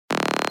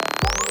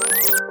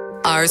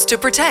Ours to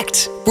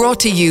Protect. Brought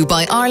to you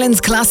by Ireland's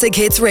Classic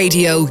Hits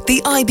Radio,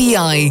 the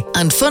IBI,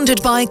 and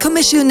funded by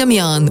Comisiún na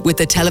Meán with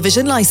the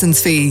television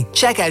licence fee.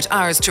 Check out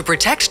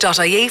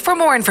ourstoprotect.ie for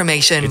more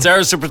information. It's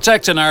Ours to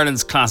Protect on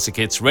Ireland's Classic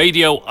Hits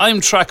Radio.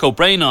 I'm Traic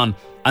O'Brien,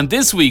 and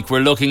this week we're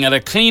looking at a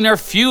cleaner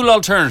fuel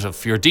alternative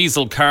for your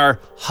diesel car,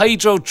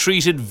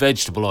 Hydrotreated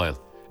Vegetable Oil.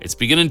 It's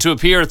beginning to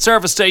appear at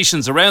service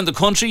stations around the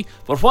country,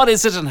 but what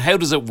is it and how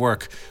does it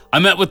work? I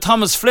met with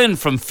Thomas Flynn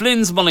from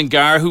Flynn's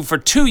Mullingar, who for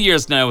 2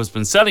 years now has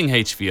been selling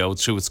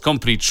HVO through its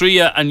company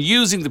Traic and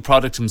using the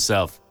product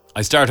himself.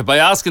 I started by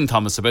asking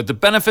Thomas about the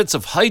benefits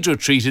of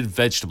hydrotreated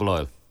vegetable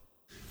oil.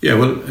 Yeah,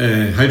 well,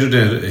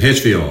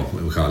 HVO,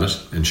 we call it,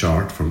 in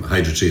short, from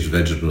hydrotreated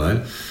vegetable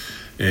oil.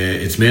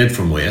 It's made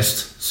from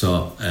waste,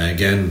 so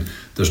again,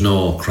 there's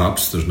no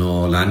crops, there's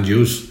no land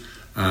use,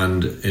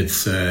 and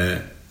it's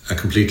a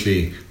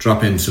completely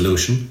drop-in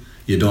solution.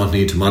 You don't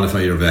need to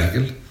modify your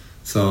vehicle,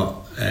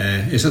 so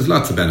it has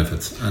lots of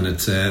benefits, and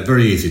it's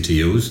very easy to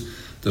use.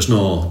 There's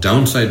no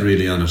downside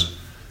really on it.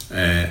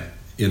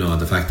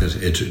 The fact that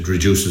it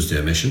reduces the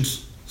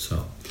emissions.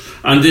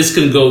 And this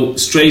can go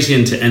straight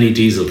into any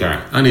diesel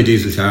car? Any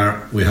diesel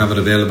car. We have it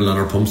available on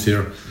our pumps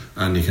here,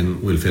 and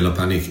we'll fill up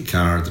any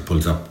car that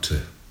pulls up to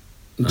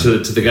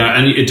the car.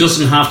 And it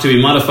doesn't have to be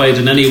modified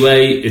in any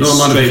way? It's no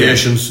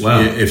modifications.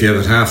 Wow. If you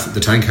have the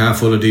tank half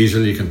full of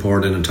diesel, you can pour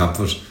it in on top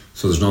of it,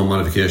 so there's no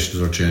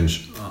modifications or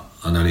change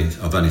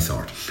of any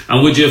sort.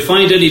 And would you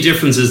find any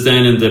differences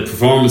then in the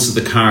performance of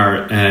the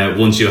car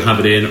once you have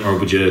it in, or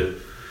would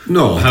you?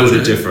 No. How would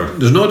it differ?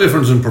 There's no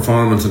difference in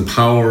performance and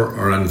power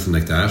or anything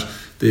like that.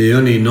 The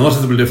only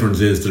noticeable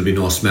difference is there'll be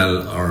no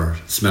smell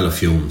of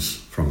fumes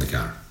from the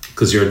car.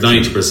 Because you're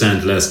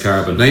 90% less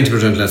carbon.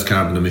 90% less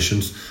carbon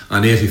emissions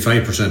and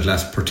 85%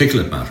 less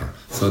particulate matter.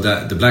 So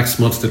that the black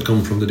smuts that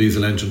come from the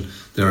diesel engine,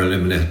 they're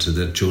eliminated to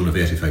the tune of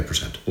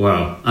 85%.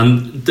 Wow.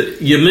 And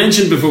you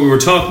mentioned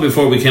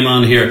before we came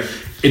on here,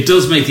 it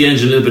does make the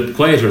engine a little bit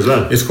quieter as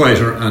well. It's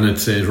quieter and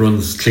it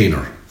runs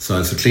cleaner. So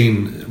it's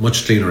a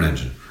much cleaner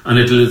engine. And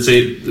it'll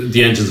say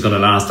the engine's going to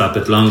last that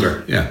bit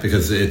longer. Yeah,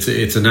 because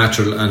it's a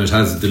natural, and it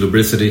has the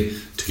lubricity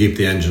to keep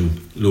the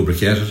engine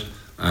lubricated,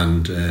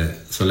 and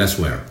so less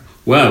wear.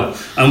 Wow.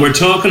 And we're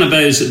talking about,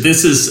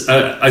 this is,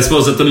 I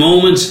suppose at the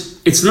moment,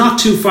 it's not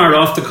too far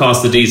off the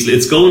cost of diesel.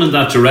 It's going in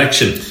that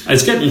direction.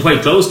 It's getting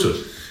quite close to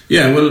it.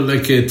 Yeah, well,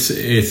 like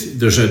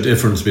there's a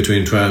difference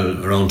between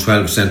around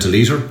 12 cents a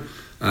litre,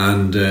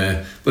 and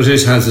but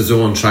it has its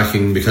own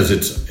tracking because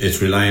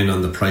it's relying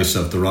on the price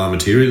of the raw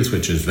materials,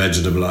 which is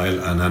vegetable oil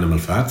and animal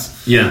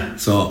fats. Yeah.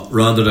 So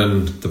rather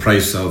than the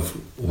price of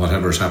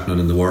whatever's happening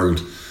in the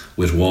world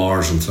with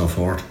wars and so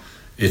forth,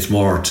 it's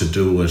more to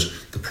do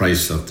with the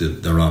price of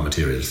the raw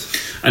materials.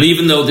 And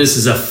even though this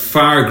is a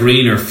far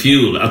greener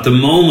fuel, at the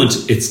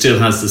moment it still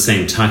has the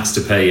same tax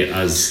to pay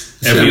as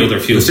every other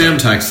fuel. The same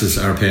taxes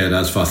are paid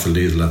as fossil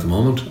diesel at the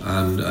moment,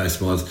 and I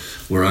suppose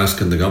we're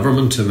asking the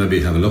government to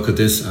maybe have a look at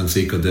this and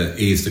see could they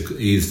ease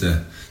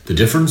the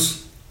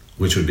difference,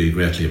 which would be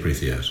greatly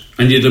appreciated.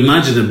 And you'd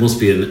imagine it must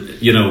be,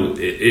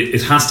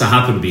 it has to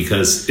happen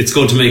because it's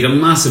going to make a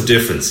massive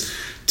difference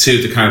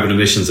to the carbon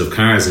emissions of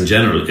cars in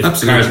general. If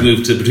Absolutely. Cars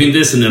move between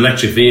this and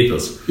electric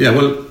vehicles. Yeah,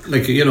 well,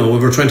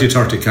 over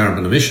 2030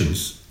 carbon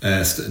emissions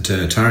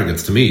to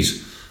targets to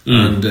meet,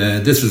 and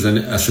this is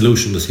a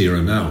solution that's here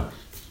and now.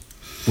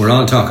 We're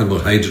all talking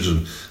about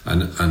hydrogen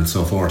and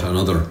so forth and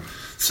other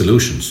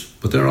solutions,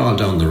 but they're all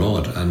down the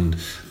road, and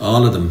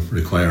all of them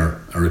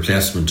require a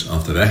replacement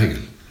of the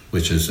vehicle,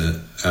 which is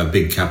a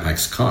big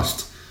capex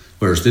cost.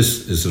 Whereas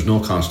there's no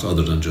cost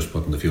other than just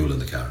putting the fuel in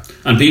the car.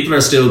 And people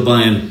are still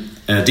buying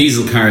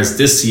diesel cars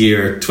this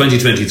year,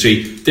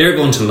 2023. They're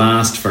going to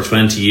last for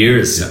 20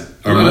 years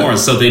or more,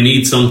 so they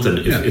need something.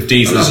 If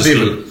diesel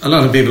a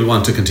lot of people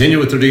want to continue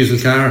with their diesel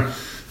car.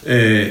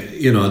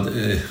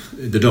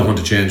 They don't want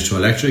to change to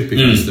electric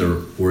because they're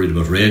worried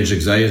about range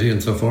anxiety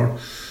and so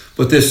forth.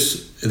 But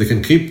they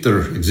can keep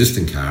their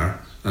existing car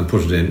and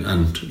put it in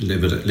and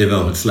live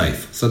out its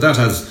life. So that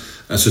has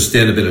a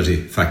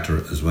sustainability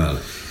factor as well.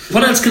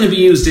 What else can it be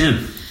used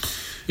in?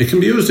 It can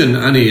be used in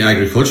any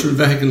agricultural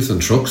vehicles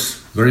and trucks.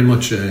 Very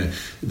much,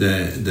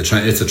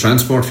 it's a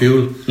transport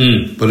fuel,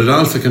 but it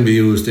also can be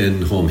used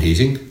in home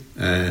heating.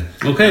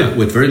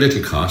 With very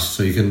little cost.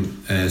 So you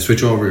can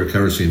switch over your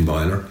kerosene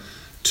boiler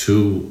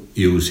to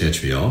use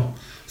HVO.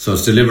 So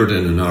it's delivered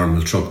in a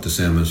normal truck, the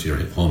same as your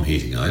home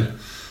heating oil,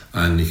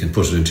 and you can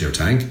put it into your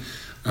tank.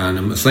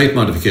 And a slight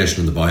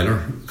modification in the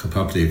boiler,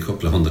 probably a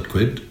couple of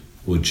 £100,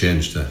 would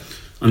change the.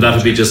 And that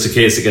would be just a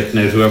case of getting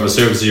out whoever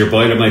services your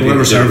boiler might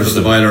whoever services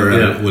the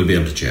boiler will be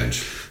able to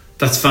change.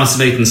 That's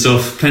fascinating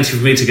stuff. Plenty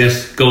for me to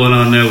get going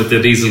on now with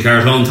the diesel car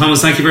at home.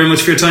 Thomas, thank you very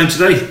much for your time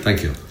today.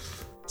 Thank you.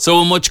 So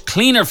a much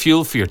cleaner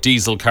fuel for your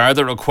diesel car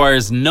that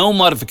requires no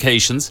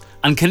modifications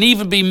and can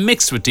even be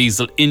mixed with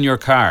diesel in your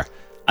car.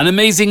 an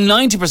amazing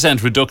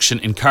 90% reduction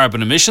in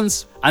carbon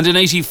emissions, and an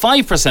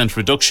 85%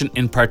 reduction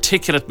in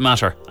particulate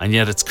matter, and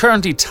yet it's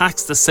currently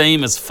taxed the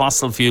same as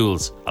fossil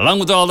fuels. Along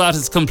with all that,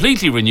 it's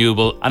completely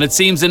renewable, and it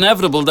seems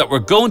inevitable that we're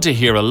going to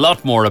hear a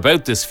lot more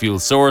about this fuel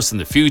source in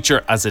the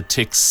future as it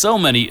ticks so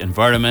many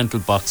environmental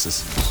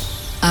boxes.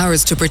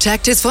 Ours to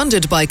Protect is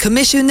funded by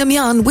Commission na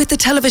Meán with the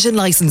television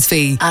licence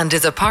fee and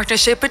is a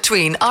partnership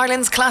between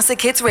Ireland's Classic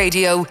Hits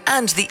Radio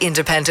and the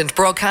Independent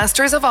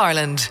Broadcasters of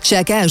Ireland.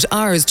 Check out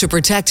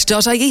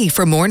ourstoprotect.ie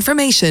for more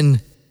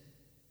information.